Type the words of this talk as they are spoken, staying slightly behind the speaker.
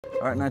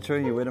Alright, Nacho,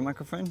 you with a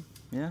microphone?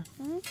 Yeah?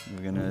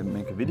 We're gonna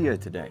make a video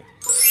today.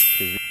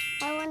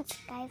 I want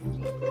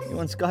skyflakes. You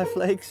want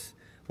skyflakes?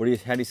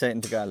 How do you say it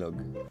in Tagalog?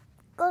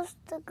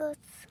 Gusto ko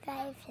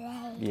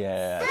skyflakes.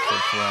 Yeah,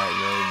 that's right.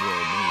 Very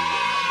good.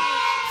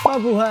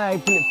 Mabuhay,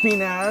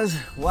 Pilipinas!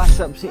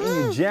 What's up sa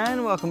inyo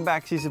dyan? Welcome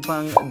back sa isa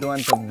pang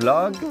Dwanta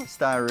vlog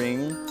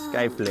starring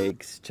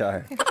Skyflakes.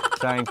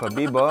 Starring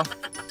Pabibo.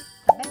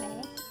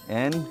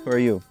 And who are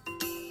you?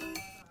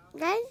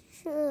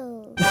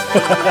 Nitro.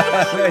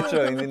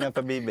 Nitro, hindi na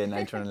Pabibe.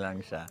 Nitro na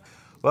lang siya.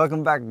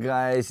 Welcome back,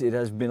 guys. It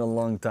has been a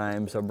long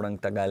time. Sobrang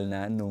tagal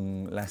na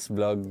nung last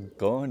vlog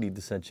ko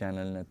dito sa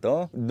channel na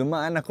to.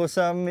 Dumaan ako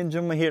sa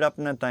medyo mahirap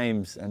na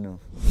times.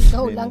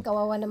 Ikaw lang,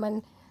 kawawa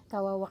naman.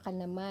 Kawawa ka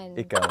naman.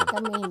 Ikaw?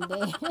 Kami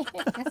hindi.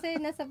 Kasi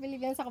nasa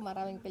Pilipinas ako,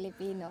 maraming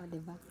Pilipino, di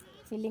ba?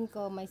 Feeling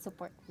ko may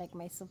support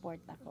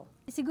ako.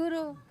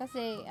 Siguro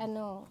kasi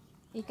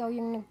ikaw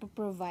yung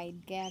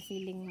nagpo-provide, kaya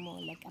feeling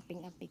mo like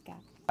aping-api ka.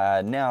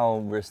 Now,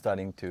 we're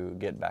starting to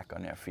get back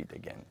on our feet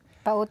again.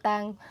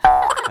 Pautang.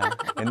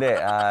 Hindi,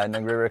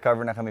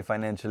 nagre-recover na kami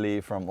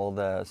financially from all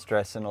the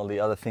stress and all the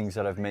other things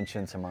that I've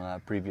mentioned sa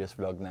mga previous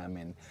vlog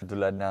namin.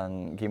 Tulad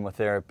ng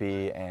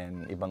chemotherapy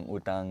and ibang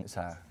utang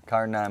sa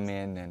car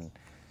namin and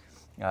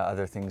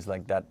other things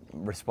like that.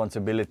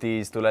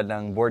 Responsibilities, tulad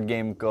ng board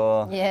game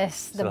ko.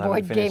 Yes, the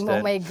board game,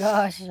 oh my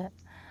gosh.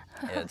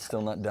 Yeah, it's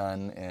still not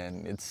done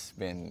and it's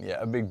been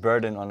a big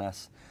burden on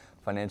us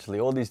financially.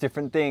 All these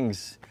different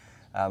things.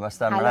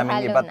 Basta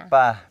maraming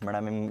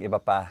iba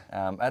pa.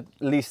 At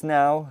least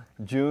now,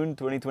 June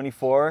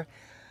 2024,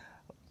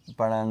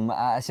 parang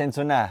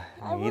maa-asenso na.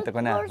 Nakikita ko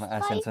na,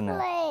 maa-asenso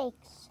na.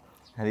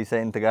 How do you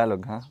say in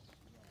Tagalog, ha?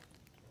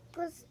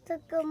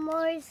 Gusto ko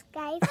more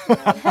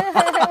skyflakes.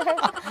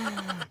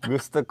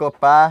 Gusto ko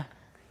pa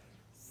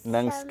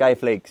ng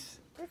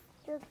skyflakes.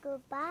 Gusto ko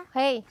pa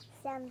Hey.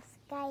 some skyflakes.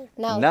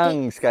 Now,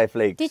 Ng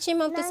skyflakes. teach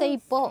him how to say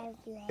po.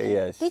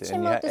 Yes. Teach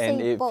him how to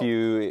say po.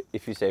 And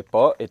if you say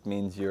po, it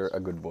means you're a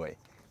good boy.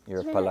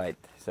 You're polite.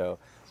 So,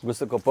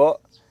 gusto ko po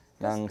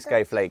ng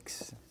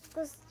skyflakes.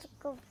 Gusto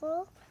ko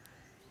po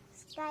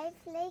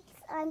skyflakes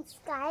and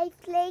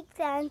skyflakes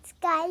and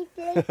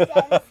skyflakes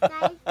and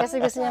skyflakes. Kasi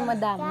gusto niya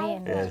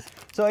madami. Yes.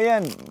 So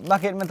ayan,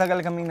 bakit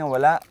matagal kaming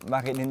nawala?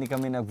 Bakit hindi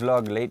kami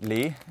nag-vlog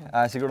lately?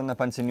 Siguro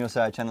napansin nyo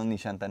sa channel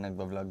ni Shanta,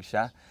 nag-vlog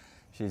siya.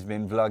 She's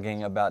been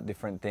vlogging about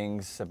different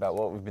things, about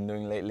what we've been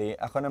doing lately.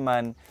 Ako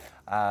naman,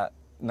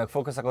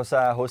 nag-focus ako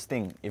sa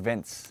hosting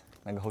events.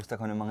 Nag-host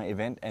ako ng mga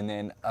event and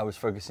then I was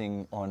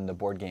focusing on the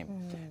board game.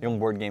 Yung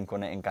board game ko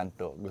na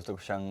Encanto. Gusto ko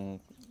siyang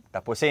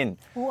tapusin.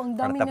 Ang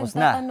dami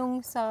nagtatanong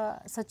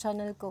sa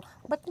channel ko,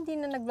 ba't hindi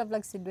na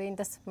nag-vlog si Dwayne?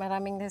 Tapos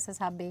maraming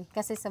nagsasabi,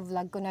 kasi sa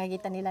vlog ko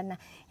nakikita nila na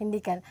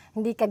hindi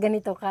ka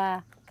ganito ka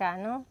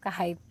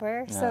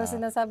hyper. So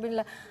sinasabi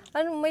nila,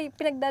 may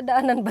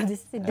pinagdadaanan ba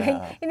si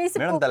Dwayne?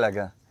 Inisip meron ko,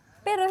 talaga.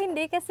 pero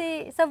hindi,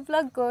 kasi sa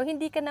vlog ko,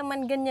 hindi ka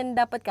naman ganyan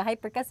dapat ka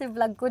hyper. Kasi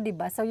vlog ko, di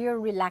ba? So you're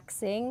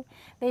relaxing.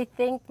 They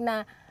think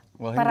na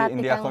parati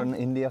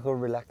hindi ako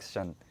relaxed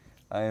yan.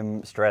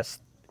 I'm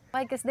stressed.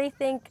 Because they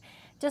think,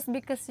 just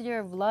because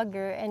you're a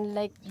vlogger and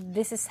like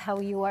this is how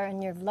you are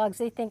in your vlogs,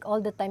 they think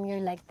all the time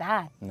you're like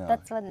that. No.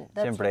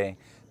 Siyempre,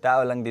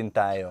 tao lang din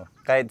tayo.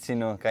 Kahit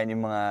sino, kahit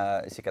yung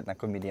mga sikat na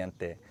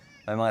komedyante,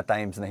 may mga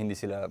times na hindi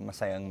sila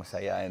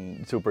masayang-masaya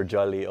and super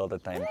jolly all the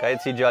time.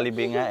 Kahit si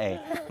Jollibee nga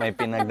may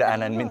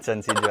pinagdaanan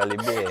minsan si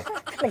Jollibee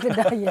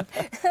nagda-diet.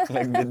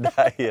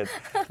 Nagda-diet.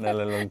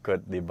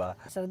 Nalalungkot, di ba?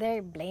 So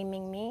they're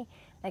blaming me,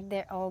 like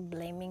they're all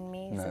blaming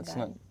me. No, it's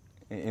not.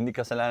 Hindi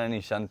kasalanan ni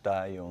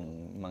Shanta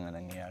yung mga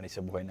nangyayari sa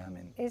buhay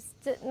namin. It's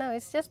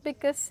just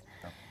because,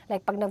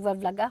 like pag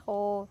nag-vlog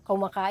ako,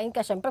 kumakain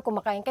ka, syempre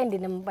kumakain ka, hindi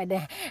naman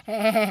pwede.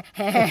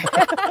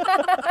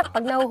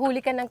 Pag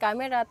nahuhuli ka ng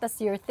camera, tas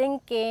you're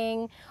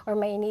thinking, or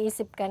may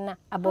iniisip ka na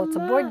about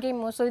sa board game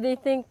mo, so they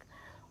think,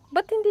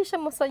 ba't hindi siya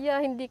masaya?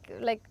 Hindi,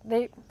 like,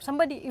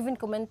 somebody even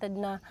commented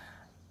na,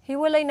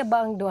 hiwalay na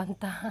ba ang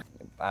Dwanta?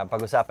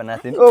 Pag-usapan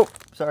natin. Oh,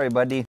 sorry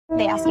buddy.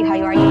 They ask you how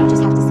you are, you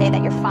just have to say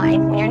that you're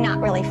fine when you're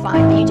not really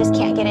fine, but you just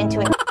can't get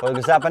into it.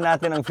 Pag-usapan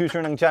natin ang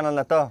future ng channel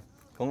na to.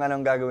 Kung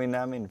anong gagawin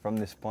namin from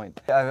this point.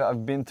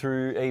 I've been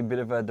through a bit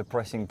of a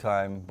depressing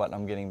time, but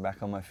I'm getting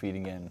back on my feet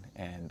again.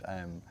 And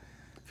I'm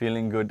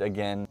feeling good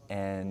again.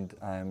 And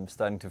I'm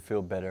starting to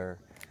feel better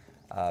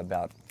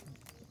about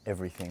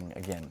everything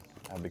again.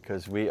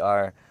 Because we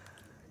are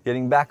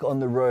getting back on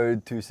the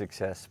road to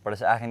success. Para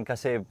sa akin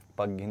kasi,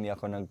 pag hindi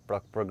ako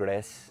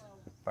nag-progress,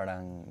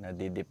 parang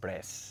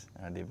nadi-depress.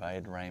 Diba?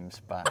 It rhymes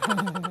pa.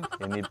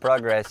 You need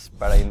progress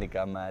para hindi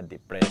ka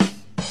ma-depress.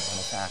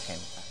 Para sa akin.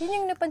 Yun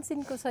yung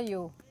napansin ko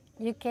sa'yo.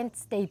 You can't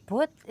stay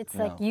put. It's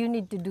like you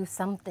need to do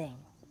something.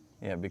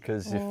 Yeah,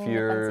 because if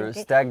you're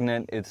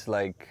stagnant, it's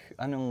like,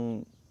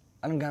 anong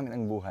gamit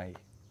ng buhay?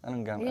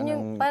 Anong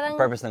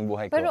purpose ng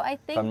buhay ko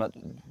if I'm not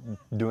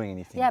doing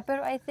anything? Yeah,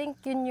 pero I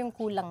think yun yung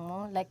kulang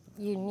mo. Like,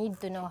 you need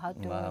to know how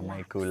to relax.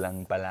 May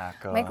kulang pala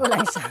ako. May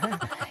kulang siya.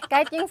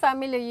 Kahit yung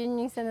family,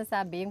 yun yung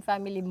sinasabi, yung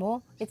family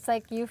mo, it's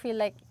like they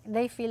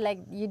feel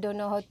like you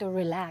don't know how to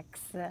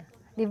relax.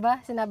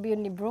 Diba? Sinabi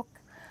yun ni Brooke.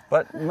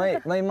 But may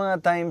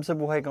mga times sa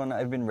buhay ko na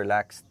I've been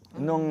relaxed.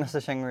 Nung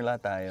nasa Shangri-La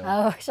tayo.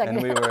 Oh,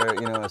 And we were,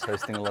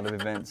 hosting a lot of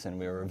events and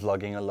we were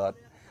vlogging a lot.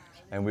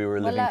 And we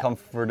were living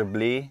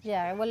comfortably.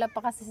 Yeah, wala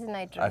pa kasi si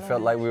Nitro. I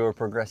felt like we were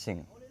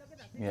progressing.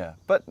 Yeah.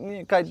 But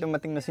kahit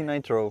dumating na si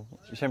Nitro,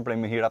 syempre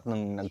mahirap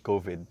nung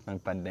nag-COVID, ng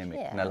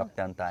pandemic, na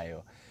lockdown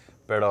tayo.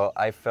 Pero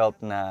I felt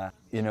na,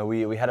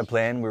 we had a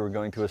plan. We were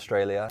going to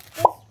Australia.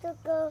 Gusto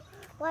ko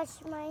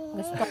wash my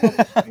hands.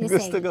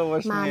 Gusto ko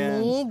wash my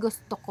hands. Mami,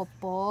 gusto ko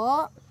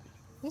po.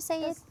 You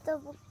say it.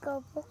 Gusto ko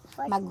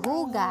wash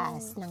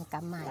Maghugas ng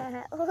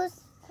kamay.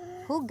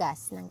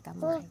 Hugas ng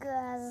kamay.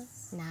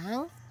 Hugas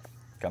Ng?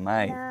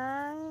 Kamay.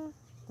 ng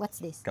What's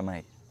this?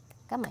 Kamay.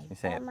 Kamay. You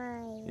say it.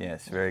 kamay.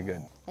 Yes, very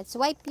good. Let's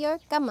wipe your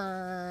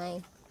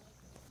kamay.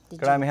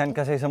 Karamihan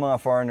kasi sa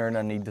mga foreigner na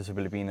dito sa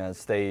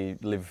Pilipinas,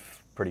 they live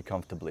pretty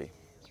comfortably.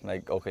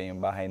 Like, okay yung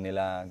bahay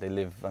nila, they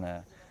live on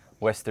a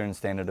Western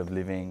standard of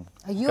living.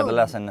 Ayun.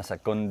 Kadalasan nasa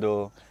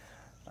condo.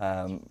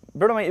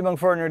 Pero may ibang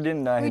foreigner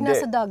din na Uy, hindi.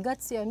 nasa dagat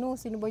si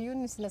sino ba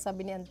yun?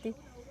 Sinasabi ni auntie.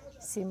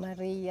 Si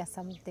Maria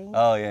something.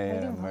 Oh,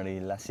 yeah. Marie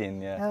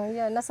Lasin, yeah. Oh,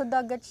 yeah. Nasa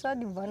dagat siya,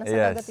 di ba? Nasa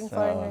Yes, dagat yung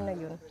foreigner na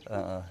yun.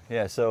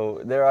 Yeah,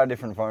 so there are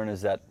different foreigners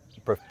that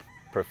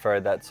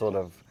prefer that sort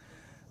of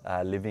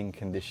living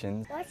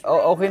condition.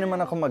 Okay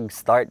naman ako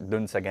mag-start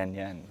dun sa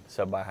ganyan,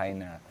 sa bahay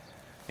na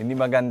hindi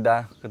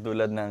maganda,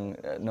 katulad ng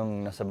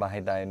nung nasa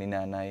bahay tayo ni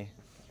nanay.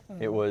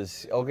 It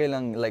was okay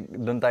lang, like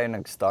dun tayo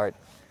nag-start.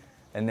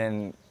 And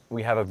then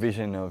we have a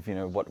vision of,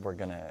 what we're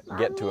gonna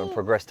get to and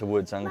progress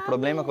towards. Ang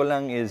problema ko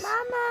lang is,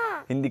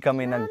 hindi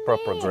kami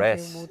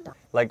nagpo-progress.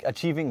 Like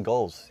achieving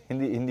goals,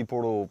 hindi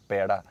puro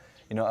pera.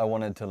 I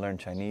wanted to learn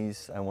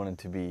Chinese. I wanted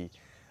to be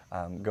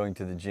going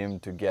to the gym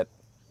to get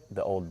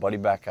the old body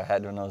back I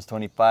had when I was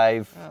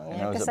 25.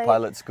 And I was at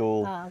pilot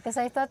school. Because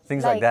I thought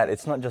Things like that.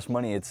 It's not just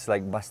money. It's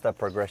like basta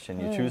progression.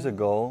 You choose a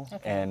goal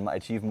and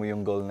ma-achieve mo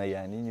yung goal na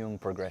yan. Yun yung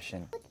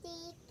progression.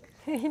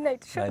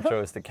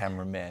 Nitro is the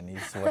cameraman.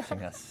 He's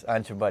watching us.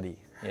 Ancho buddy.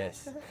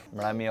 Yes.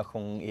 Marami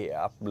akong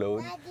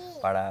i-upload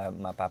para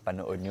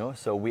mapapanood nyo.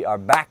 So we are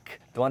back.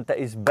 Dwanta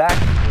is back.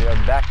 We are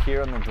back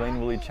here on the Dwayne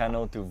Woolley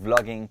channel to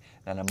vlogging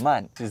na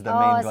naman. This is the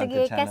main Dwanta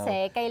sige, channel. kasi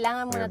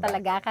kailangan mo na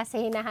talaga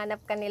kasi hinahanap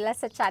ka nila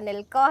sa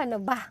channel ko. Ano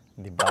ba?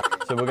 Diba?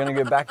 So we're gonna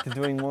get back to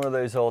doing more of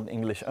those old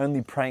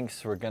English-only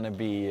pranks. We're gonna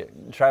be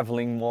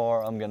traveling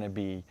more. I'm gonna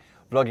be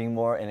vlogging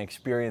more and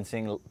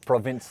experiencing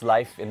province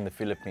life in the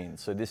Philippines.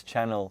 So this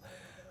channel,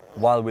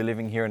 while we're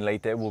living here in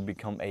Leyte, will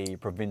become a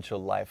provincial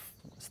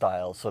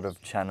lifestyle sort of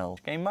channel.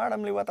 Kay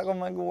maram liwat ako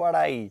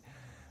magwaray.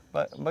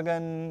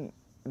 Bagan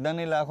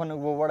danila ako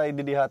nagwawaray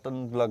di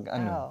haton vlog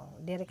ano.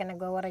 Diri ka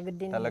nagwawaray gud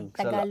din.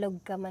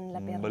 Tagalog ka man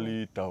la pero.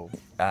 Balitaw.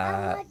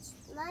 How much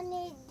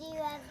money do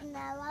you have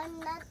now?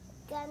 I'm not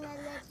gonna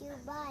let you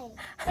buy.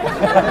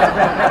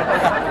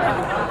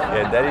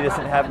 Yeah, Daddy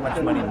doesn't have much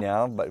money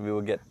now, but we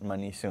will get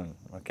money soon,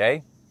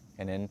 okay?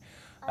 And then,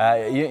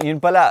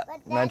 yun pala,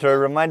 Nitro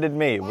reminded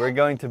me, we're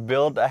going to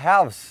build a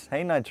house.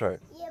 Hey, Nitro.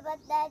 Yeah, but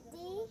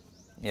Daddy,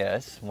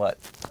 Yes, what?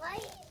 why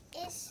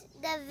is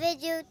the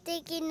video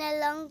taking a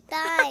long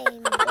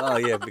time? Oh,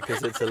 yeah,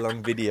 because it's a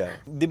long video.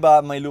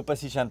 Diba, may lupa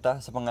si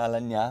Shanta sa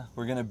pangalan niya.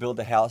 We're gonna build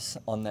a house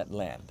on that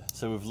land.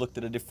 So we've looked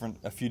at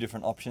a few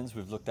different options.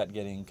 We've looked at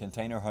getting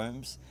container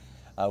homes,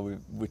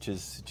 which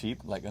is cheap,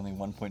 like only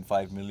 1.5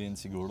 million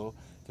siguro,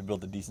 to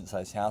build a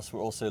decent-sized house.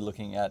 We're also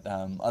looking at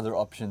other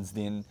options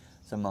din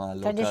sa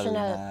mga local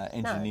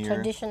engineer.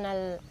 Traditional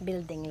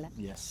building lang.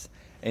 Yes,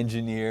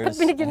 engineers. Ba't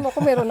binigyan mo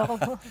ko? Meron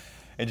ako.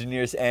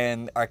 Engineers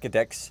and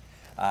architects.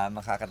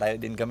 Makakatayo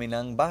din kami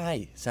ng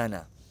bahay,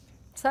 sana.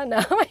 Sana.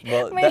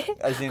 Well,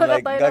 as in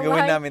like,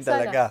 gagawin namin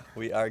talaga.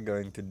 We are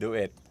going to do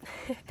it.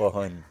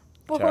 Pohon.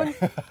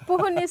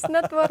 Puhon is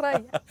not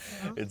waray.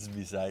 It's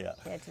Bisaya.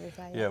 Yeah, it's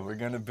Bisaya. Yeah, we're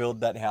going to build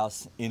that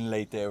house in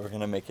Leyte. We're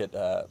going to make it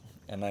a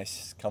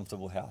nice,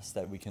 comfortable house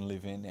that we can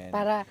live in and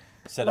Para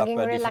set up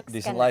a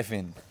decent life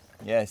in.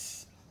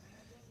 Yes.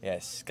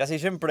 Yes. Kasi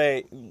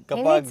syempre, kapag...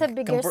 He needs a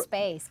bigger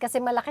space kasi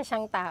malaki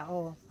siyang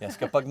tao. Yes,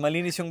 kapag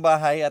malinis yung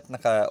bahay at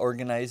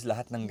naka-organize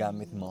lahat ng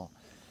gamit mo,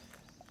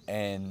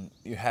 and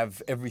you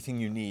have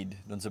everything you need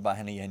dun sa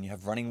bahay na yan, you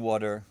have running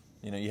water,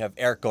 you have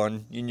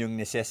aircon, yun yung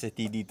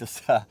necessity dito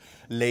sa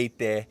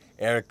Leyte,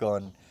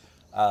 aircon.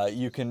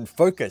 You can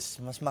focus.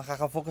 Mas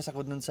makaka-focus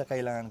ako dun sa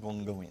kailangan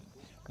kong gawin.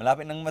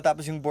 Malapit nang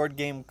matapos yung board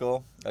game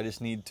ko. I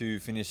just need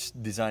to finish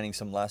designing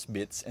some last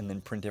bits and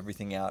then print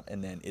everything out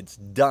and then it's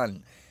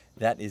done.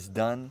 That is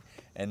done.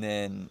 And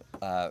then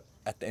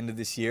at the end of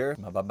this year,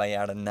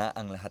 mababayaran na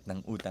ang lahat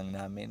ng utang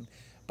namin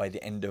by the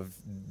end of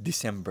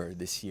December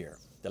this year.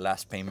 The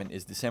last payment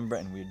is December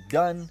and we're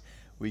done.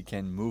 We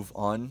can move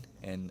on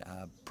and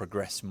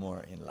progress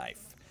more in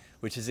life,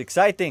 which is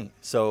exciting.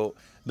 So,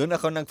 doon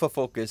ako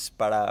nagfo-focus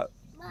para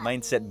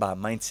mindset,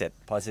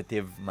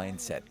 positive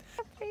mindset.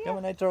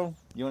 Come on, Nitro.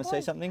 You want to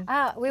say something?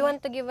 We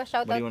want to give a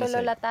shout out to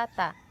Lola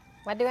Tata.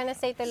 What do you want to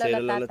say to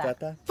Lola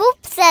Tata?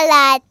 Poop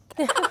salad.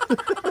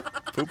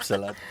 Poops a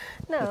lot.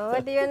 No,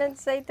 what do you want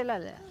to say to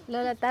Lola?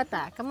 Lola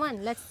Tata, come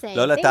on, let's say.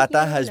 Lola thank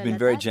Tata you, has been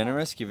Lola very Tata.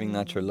 generous, giving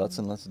Nacho lots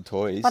and lots of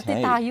toys. Pati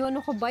Hey. tayo,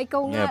 ano ko ba?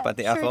 Ikaw nga. Yeah,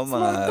 pati ako, shirts mo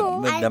mga to.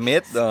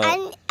 damit.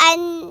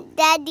 And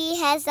Daddy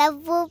has a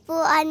poo-poo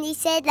on his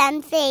head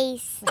and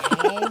face.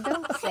 Hey,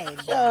 don't say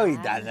that. Oh, he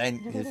doesn't.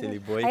 You silly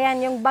boy.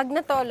 Ayan, yung bag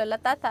na to, Lola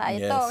Tata.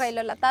 Ito, Yes. kay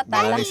Lola Tata.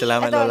 Maraming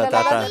salamat, Ito, Lola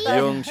Tata. Tata.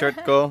 Yung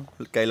shirt ko,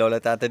 kay Lola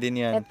Tata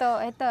din yan.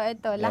 Ito.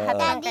 Lahat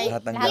ng kay...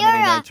 Lahat ng lahat-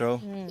 gamit ni Nitro.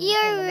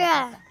 You're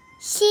a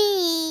she.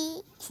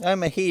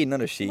 I'm a he,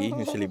 not a she,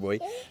 you silly boy.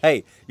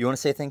 Hey, you want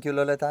to say thank you,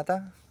 Lola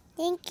Tata?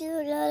 Thank you,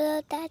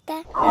 Lolo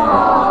Tata.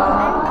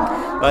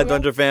 Alright,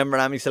 Dwanta fam,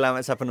 maraming salamat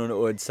sa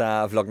panunood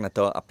sa vlog na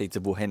to. Update sa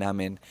buhay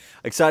namin.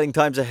 Exciting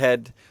times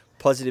ahead.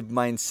 Positive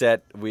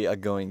mindset. We are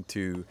going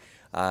to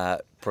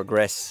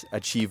progress,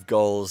 achieve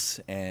goals,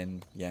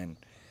 and yan,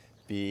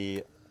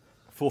 be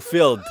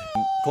fulfilled.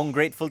 Kung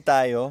grateful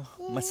tayo,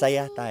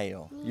 masaya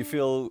tayo. You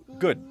feel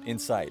good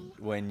inside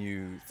when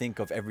you think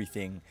of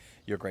everything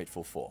you're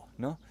grateful for,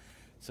 no?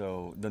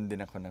 So, doon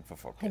din ako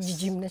nagfo-focus.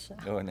 Nag-gym na siya.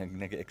 Oo,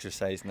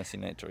 nag-exercise na si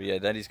Nitro.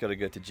 Yeah, Daddy's gotta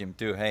go to gym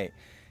too. Hey,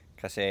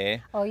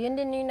 kasi Oh, yun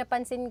din yung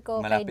napansin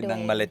ko malapit kay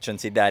ng Dwayne. malechon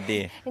si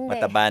Daddy. Hindi.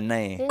 Mataba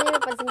na eh. Yun yung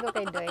napansin ko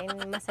kay Dwayne.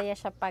 Masaya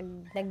siya pag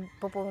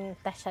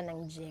nagpupunta siya ng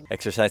gym.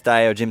 Exercise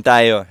tayo, gym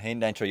tayo. Hey,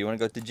 Nitro, you wanna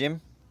go to gym?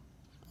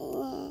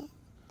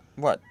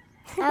 What?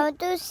 I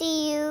want to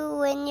see you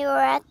when you're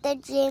at the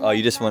gym. Oh,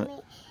 you just want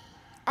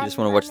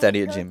to watch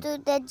Daddy at gym. Go to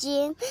the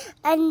gym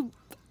and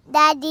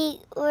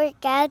Daddy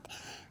work out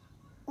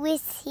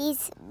with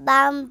his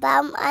bam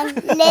and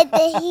let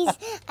his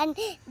and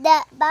the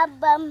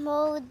bam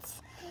holds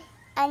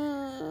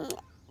and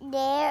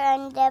there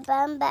and the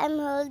bam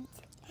holds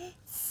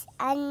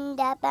and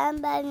the bam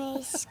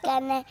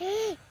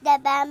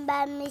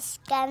is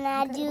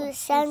gonna do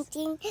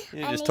something.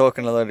 You're just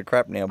talking a load of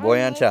crap now,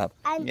 boy, aren't you?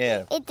 And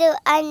Yeah. it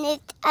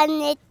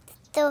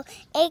to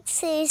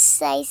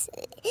exercise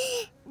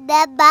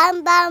the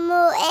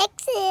bambamu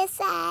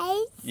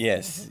exercise.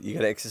 Yes, you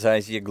gotta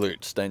exercise your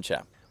glutes, don't you?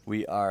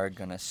 We are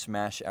gonna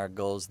smash our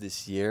goals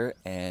this year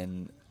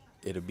and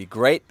it'll be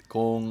great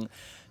kung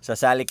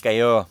sasali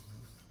kayo.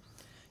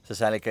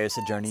 Sasali kayo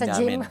sa journey Sa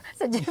namin. gym.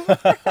 Sa gym.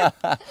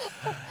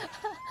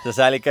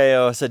 Sasali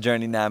kayo sa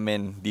journey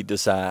namin dito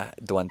sa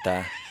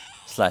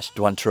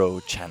Dwanta/Dwantro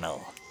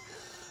channel.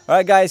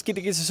 Alright guys,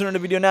 kita-kits sa sunod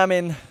na video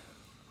namin.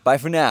 Bye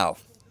for now.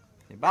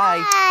 Bye!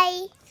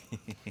 Bye.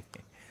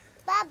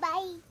 Bye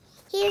bye.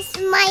 Here's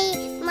my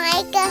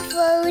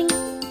microphone.